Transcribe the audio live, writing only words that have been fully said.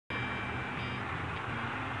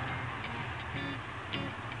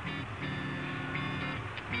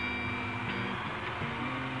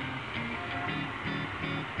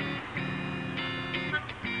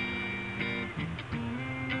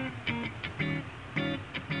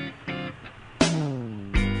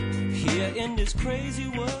in this crazy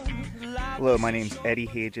world. Hello, my name's Eddy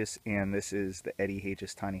Hajas, and this is the Eddy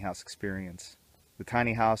Hajas Tiny House Experience. The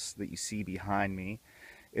tiny house that you see behind me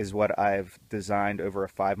is what I've designed over a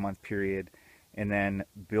 5-month period and then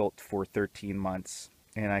built for 13 months,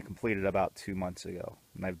 and I completed about 2 months ago,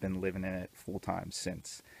 and I've been living in it full-time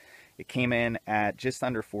since. It came in at just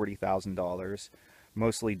under $40,000,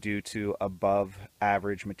 mostly due to above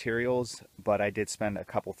average materials, but I did spend a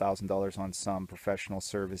couple $1,000s on some professional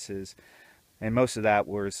services, and most of that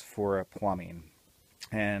was for plumbing.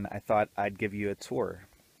 And I thought I'd give you a tour.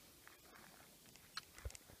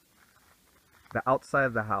 The outside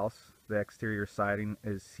of the house, the exterior siding,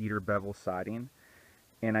 is cedar bevel siding,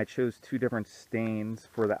 and I chose 2 different stains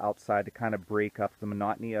for the outside to kind of break up the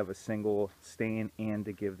monotony of a single stain and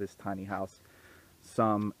to give this tiny house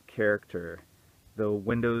some character. The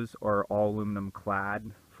windows are all aluminum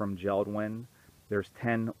clad from Geldwin. There's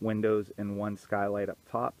 10 windows and 1 skylight up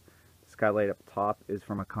top. The skylight up top is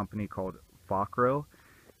from a company called Vocro,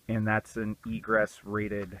 and that's an egress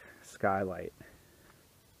rated skylight.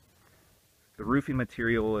 The roofing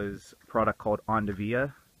material is a product called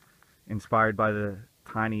Ondavia, inspired by the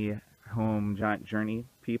tiny home giant journey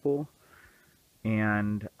people,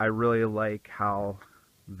 and I really like how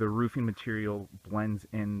the roofing material blends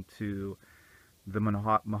into the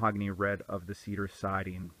mahogany red of the cedar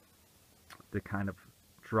siding to kind of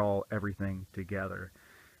draw everything together.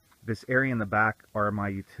 This area in the back are my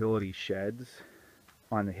utility sheds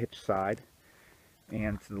on the hitch side,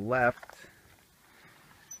 and to the left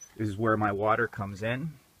is where my water comes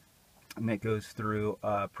in, and it goes through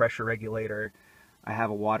a pressure regulator. I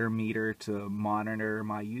have a water meter to monitor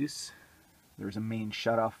my use. There's a main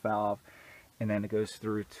shutoff valve, and then it goes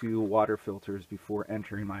through 2 water filters before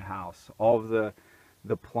entering my house. All of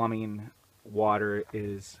the plumbing water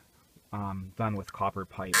is done with copper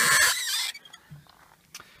pipe.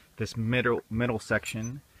 This middle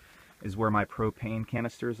section is where my propane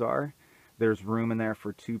canisters are. There's room in there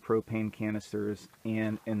for 2 propane canisters,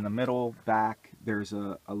 and in the middle back there's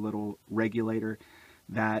a little regulator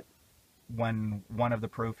that when one of the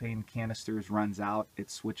propane canisters runs out, it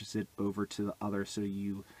switches it over to the other, so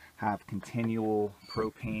you have continual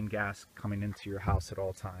propane gas coming into your house at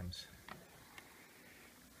all times.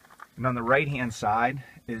 And on the right hand side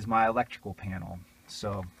is my electrical panel.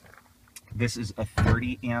 So this is a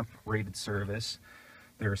 30 amp rated service.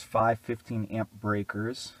 There's 5 15 amp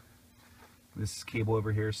breakers. This cable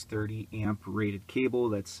over here is 30 amp rated cable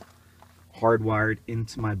that's hardwired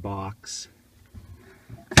into my box.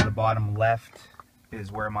 To the bottom left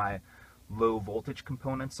is where my low voltage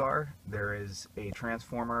components are. There is a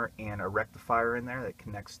transformer and a rectifier in there that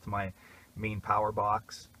connects to my main power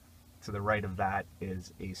box. To the right of that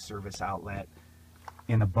is a service outlet,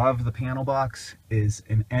 and above the panel box is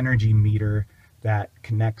an energy meter that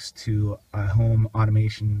connects to a home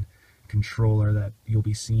automation controller that you'll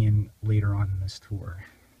be seeing later on in this tour.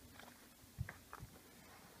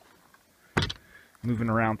 Moving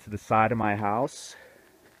around to the side of my house,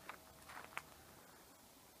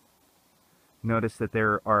 notice that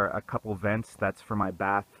there are a couple vents. That's for my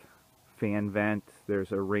bath fan vent.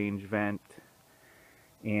 There's a range vent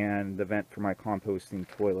and the vent for my composting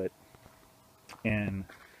toilet. And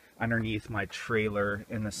underneath my trailer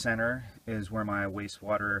in the center is where my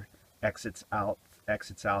wastewater exits out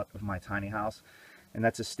of my tiny house, and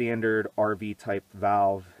that's a standard RV type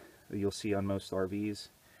valve that you'll see on most RVs.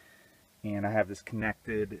 And I have this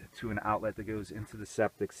connected to an outlet that goes into the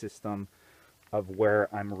septic system of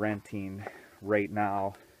where I'm renting right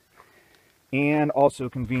now. And also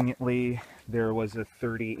conveniently, there was a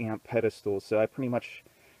 30 amp pedestal, so I pretty much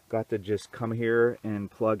got to just come here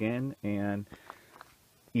and plug in and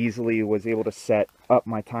easily was able to set up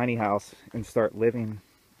my tiny house and start living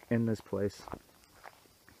in this place.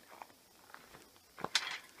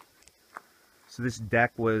 So this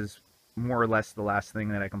deck was more or less the last thing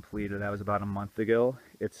that I completed. That was about a month ago.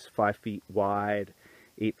 It's 5 feet wide,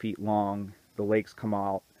 8 feet long. The legs come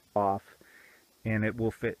out off, and it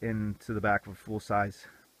will fit into the back of a full-size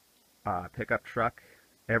pickup truck.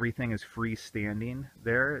 Everything is freestanding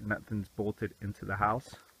there. Nothing's bolted into the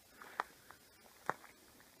house.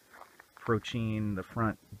 Approaching the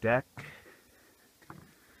front deck.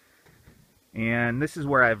 And this is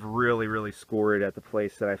where I've really scored at the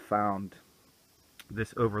place that I found.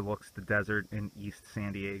 This overlooks the desert in East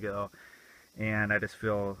San Diego, and I just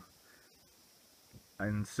feel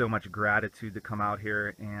in so much gratitude to come out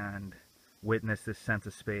here and witness this sense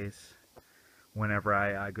of space whenever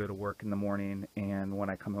I go to work in the morning, and when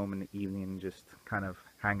I come home in the evening, just kind of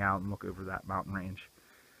hang out and look over that mountain range.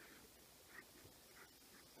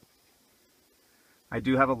 I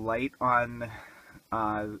do have a light on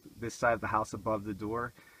this side of the house above the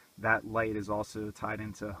door, that light is also tied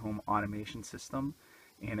into a home automation system,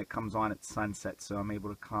 and it comes on at sunset, so I'm able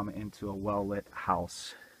to come into a well-lit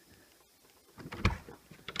house.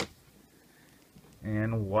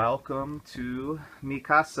 And welcome to mi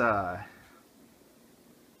casa.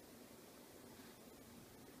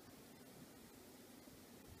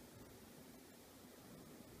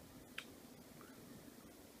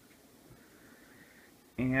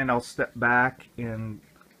 And I'll step back and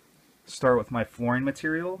start with my flooring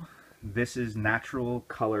material. This is natural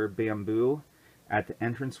color bamboo. At the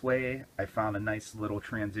entranceway, I found a nice little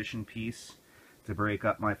transition piece to break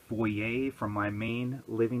up my foyer from my main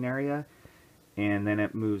living area, and then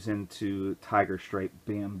it moves into tiger stripe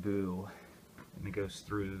bamboo, and it goes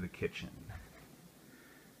through the kitchen.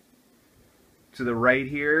 To the right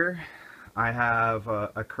here, I have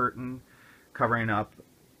a curtain covering up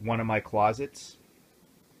one of my closets.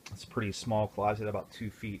 It's a pretty small closet, about 2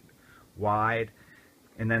 feet wide,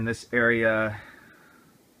 and then this area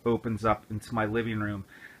opens up into my living room.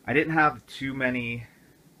 I didn't have too many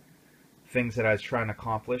things that I was trying to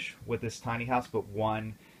accomplish with this tiny house, but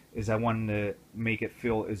one is I wanted to make it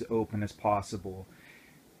feel as open as possible.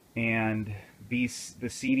 And the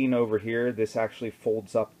seating over here, this actually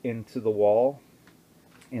folds up into the wall,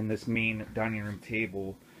 and this main dining room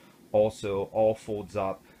table also all folds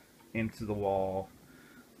up into the wall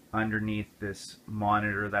underneath this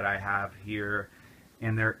monitor that I have here.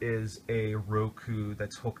 And there is a Roku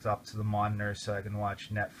that's hooked up to the monitor, so I can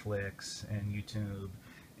watch Netflix and YouTube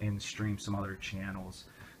and stream some other channels.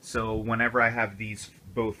 So whenever I have these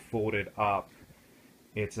both folded up,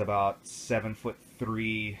 it's about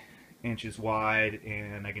 7'3" wide,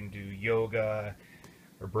 and I can do yoga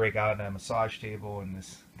or break out on a massage table and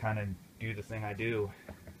just kind of do the thing I do.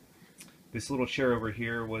 This little chair over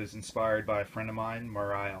here was inspired by a friend of mine,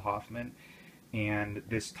 Mariah Hoffman, and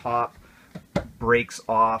this top breaks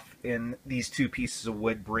off, and these two pieces of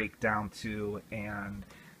wood break down too, and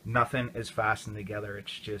nothing is fastened together.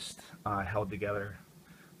 It's just held together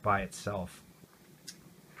by itself.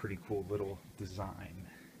 Pretty cool little design.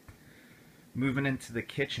 Moving into the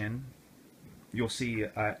kitchen, you'll see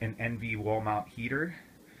an NV wall mount heater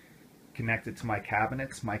connected to my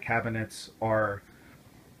cabinets. My cabinets are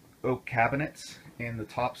oak cabinets, and the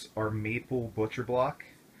tops are maple butcher block.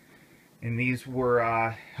 And these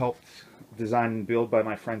were helped design and build by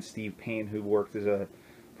my friend Steve Payne, who worked as a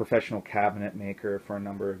professional cabinet maker for a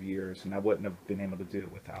number of years, and I wouldn't have been able to do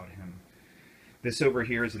it without him. This over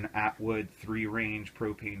here is an Atwood 3-range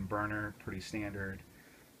propane burner, pretty standard.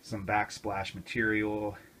 Some backsplash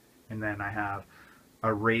material, and then I have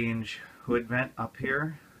a range hood vent up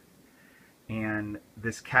here. And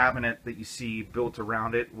this cabinet that you see built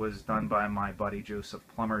around it was done by my buddy Joseph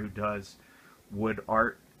Plummer, who does wood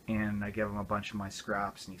art, and I gave him a bunch of my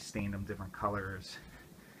scraps and he stained them different colors,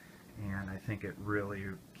 and I think it really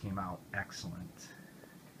came out excellent.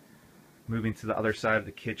 Moving to the other side of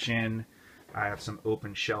the kitchen, I have some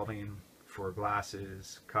open shelving for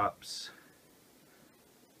glasses, cups,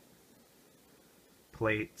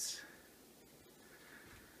 plates.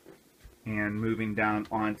 And moving down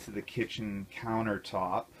onto the kitchen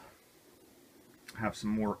countertop, I have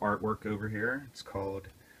some more artwork over here. It's called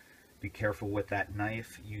 "Be Careful with That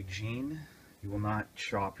Knife, Eugene. You will not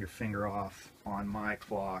chop your finger off on my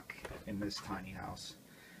clock in this tiny house."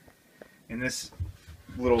 And this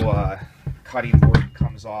little cutting board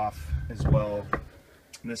comes off as well.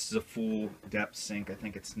 And this is a full depth sink. I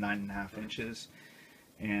think it's 9.5 inches.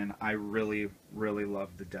 And I really, really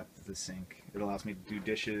love the depth of the sink. It allows me to do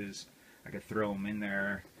dishes. I could throw them in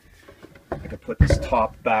there. I could put this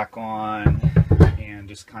top back on and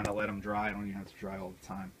just kind of let them dry. I don't even have to dry all the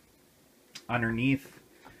time. Underneath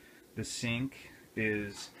the sink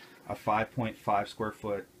is a 5.5 square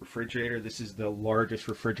foot refrigerator. This is the largest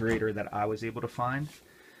refrigerator that I was able to find.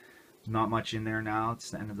 Not much in there now.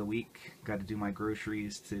 It's the end of the week. Got to do my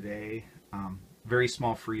groceries today. Very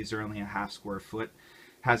small freezer, only a 1/2 square foot.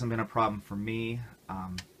 Hasn't been a problem for me.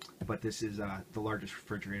 But this is the largest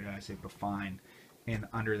refrigerator I was able to find in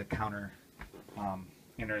under the counter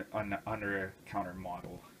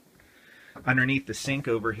model. Underneath the sink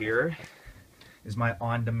over here is my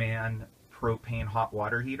on-demand propane hot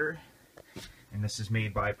water heater, and this is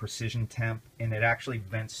made by Precision Temp, and it actually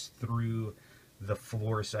vents through the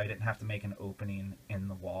floor, so I didn't have to make an opening in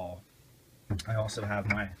the wall. I also have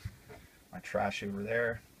my trash over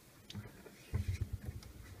there.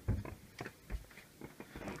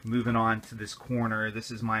 Moving on to this corner, this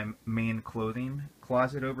is my main clothing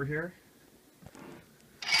closet over here.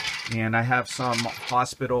 And I have some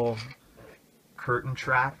hospital curtain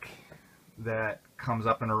track that comes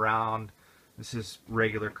up and around This is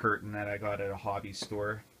regular curtain that I got at a hobby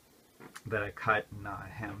store that I cut and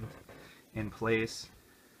hemmed in place.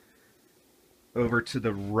 Over to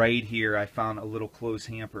the right here, I found a little clothes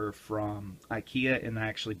hamper from IKEA, and I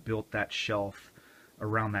actually built that shelf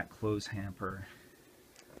around that clothes hamper.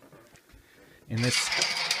 And this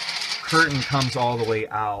curtain comes all the way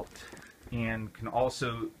out and can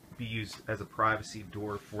also be used as a privacy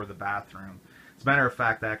door for the bathroom. As a matter of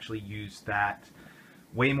fact, I actually use that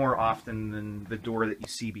way more often than the door that you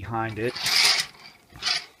see behind it.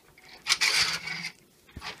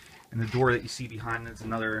 And the door that you see behind it is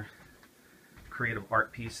another creative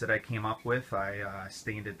art piece that I came up with. I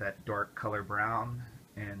stained it that dark color brown,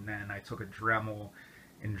 and then I took a Dremel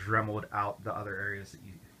and Dremeled out the other areas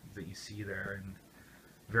that you see there, and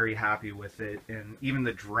very happy with it. And even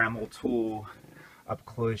the Dremel tool up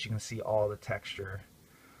close, you can see all the texture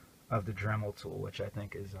of the Dremel tool, which I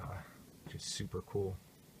think is just super cool.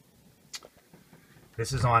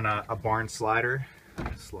 This is on a barn slider.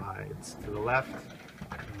 Slides to the left,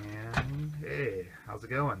 and hey, how's it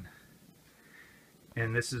going?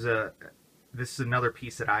 And this is another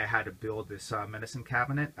piece that I had to build, this medicine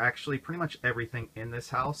cabinet. Actually, pretty much everything in this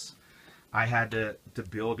house I had to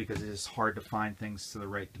build because it is hard to find things to the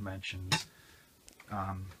right dimensions.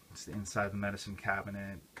 It's the inside of the medicine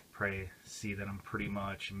cabinet. Probably see that I'm pretty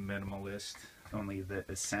much minimalist, only the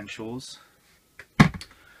essentials.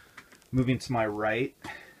 Moving to my right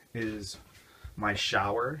is my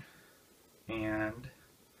shower, and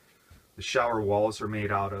the shower walls are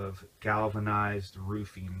made out of galvanized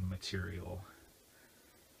roofing material.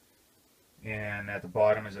 And at the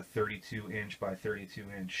bottom is a 32-inch by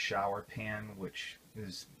 32-inch shower pan, which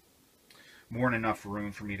is more than enough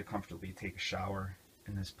room for me to comfortably take a shower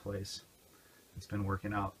in this place. It's been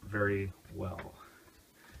working out very well.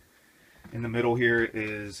 In the middle here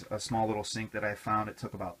is a small little sink that I found. It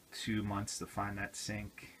took about 2 months to find that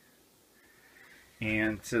sink.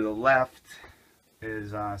 And to the left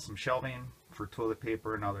is some shelving for toilet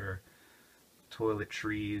paper and other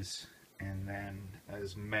toiletries. And then,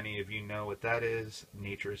 as many of you know what that is,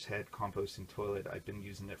 Nature's Head composting toilet. I've been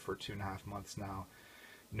using it for 2.5 months now.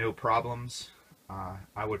 No problems.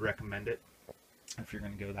 I would recommend it if you're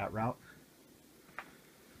going to go that route.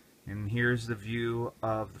 And here's the view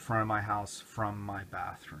of the front of my house from my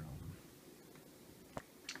bathroom.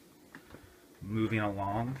 Moving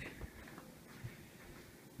along.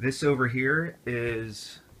 This over here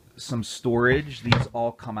is some storage. These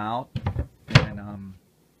all come out, and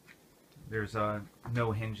there's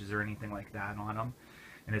no hinges or anything like that on them.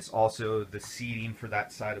 And it's also the seating for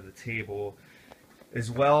that side of the table,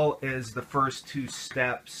 as well as the first 2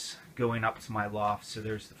 steps going up to my loft. So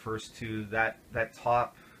there's the first 2. That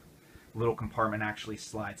top little compartment actually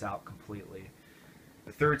slides out completely.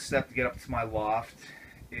 The third step to get up to my loft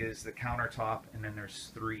is the countertop, and then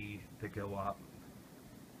there's 3 that go up.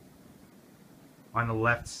 On the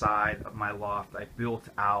left side of my loft, I built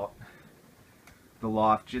out the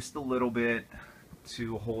loft just a little bit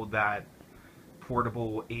to hold that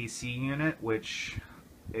portable AC unit, which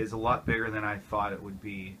is a lot bigger than I thought it would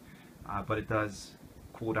be, but it does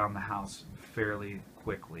cool down the house fairly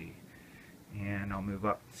quickly. And I'll move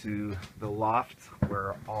up to the loft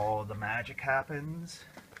where all the magic happens.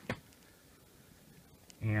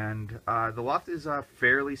 And the loft is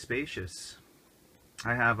fairly spacious.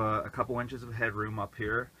 I have a couple inches of headroom up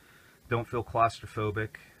here. Don't feel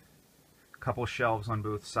claustrophobic. A couple shelves on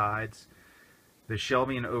both sides. The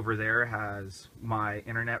shelving over there has my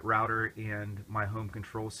internet router and my home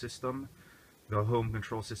control system. The home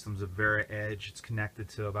control system is a Vera Edge. It's connected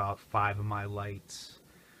to about 5 of my lights.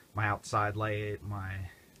 My outside light,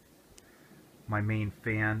 my main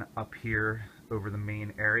fan up here over the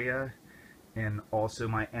main area, and also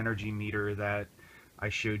my energy meter that I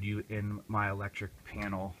showed you in my electric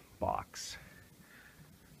panel box.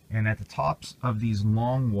 And at the tops of these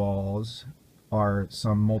long walls are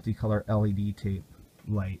some multicolor LED tape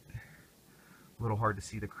light. A little hard to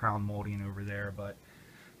see the crown molding over there, but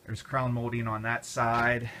there's crown molding on that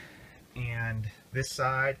side and this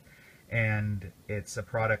side, and it's a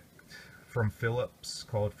product from Philips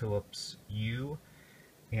called Philips Hue,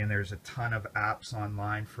 and there's a ton of apps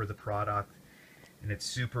online for the product, and it's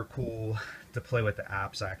super cool to play with the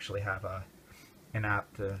apps. I actually have an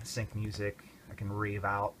app to sync music. I can rave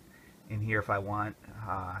out in here if I want,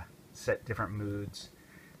 set different moods.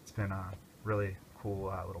 It's been a really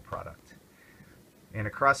cool little product. And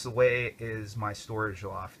across the way is my storage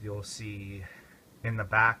loft. You'll see in the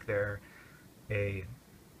back there a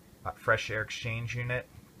fresh air exchange unit,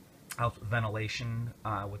 ventilation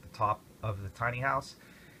with the top of the tiny house,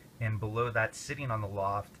 and below that, sitting on the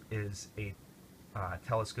loft, is a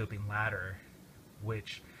telescoping ladder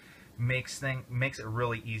which makes it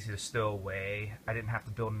really easy to stow away. I didn't have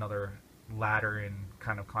to build another ladder and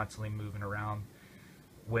kind of constantly moving around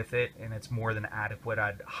with it, and it's more than adequate.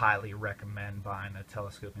 I'd highly recommend buying a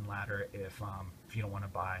telescoping ladder if you don't want to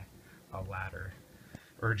buy a ladder,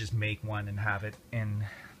 or just make one and have it in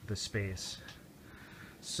the space.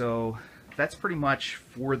 So that's pretty much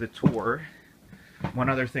for the tour. One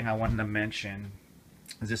other thing I wanted to mention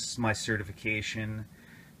is this is my certification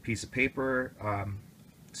piece of paper,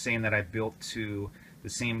 saying that I built to the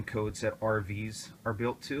same codes that RVs are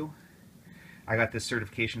built to. I got this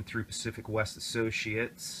certification through Pacific West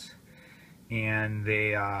Associates, and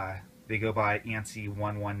they go by ANSI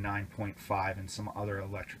 119.5 and some other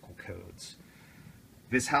electrical codes.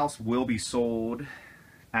 This house will be sold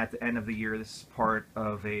at the end of the year. This is part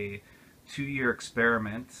of a 2-year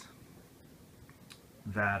experiment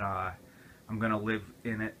that I'm going to live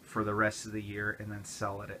in it for the rest of the year and then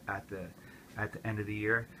sell it at the end of the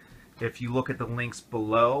year. If you look at the links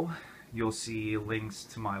below, you'll see links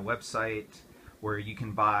to my website where you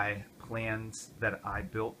can buy plans that I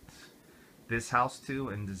built this house to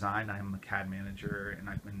and designed. I'm a CAD manager, and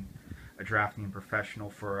I've been a drafting professional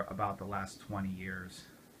for about the last 20 years.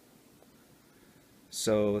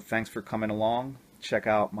 So thanks for coming along. Check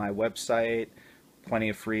out my website, plenty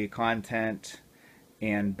of free content,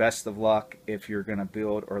 and best of luck if you're going to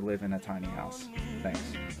build or live in a tiny house. Thanks.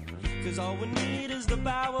 'Cause all we need is the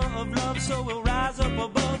power of love, so we'll rise up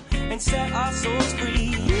above and set our souls free.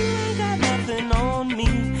 You ain't got nothing on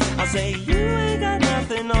me. I say you ain't got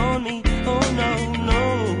nothing on me. Oh no,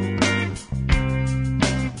 no.